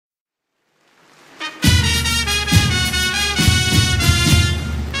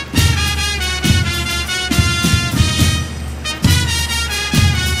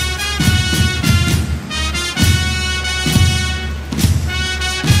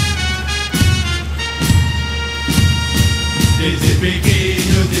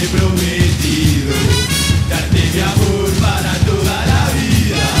pequeño te he prometido darte mi amor para toda la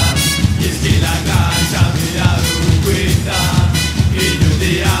vida. Y es que en la cancha me he dado cuenta que yo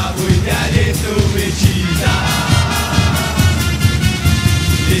te amo y te aliento mechita.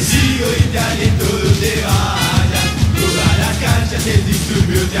 Te sigo y te aliento donde vayas. Toda la cancha el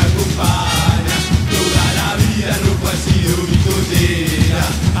disturbio te acompaña. Toda la vida rojo ha sido mi condena.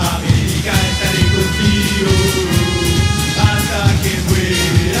 América, estaré contigo hasta que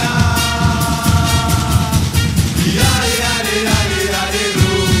muera. Y dale, dale, dale, dale,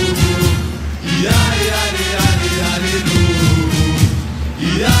 rojo. Y dale, dale, dale, dale, rojo. Y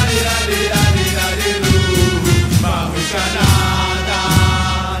dale, dale, dale, dale, rojo. Bajo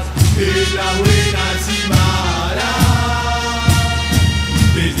escaladas en la buena cimara.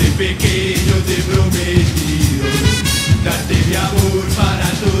 Desde pequeño te he prometido darte mi amor para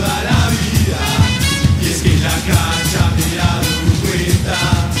toda la vida. Y es que en la cancha me he dado cuenta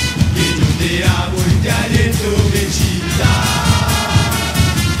que yo te amo y te aliento mechita.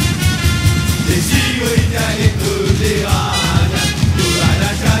 Te sigo y te aliento donde vayas. Toda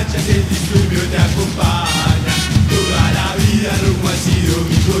la cancha el disturbio te acompaña. Toda la vida rumbo ha sido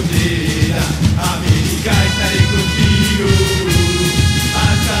mi condena. América, estaré contigo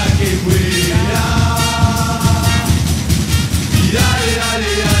hasta que muera. Y dale,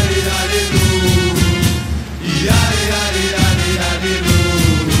 dale, dale, dale, rojo. Y dale, dale, dale, dale,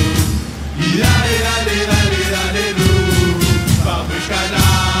 rojo. Y dale, dale, dale, dale, rojo. Bajo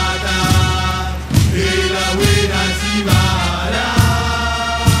escalada en la buena cimara.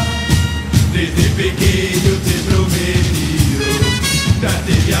 Desde pequeño te he prometido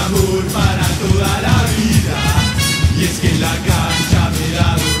darte mi amor para toda la vida. Y es que en la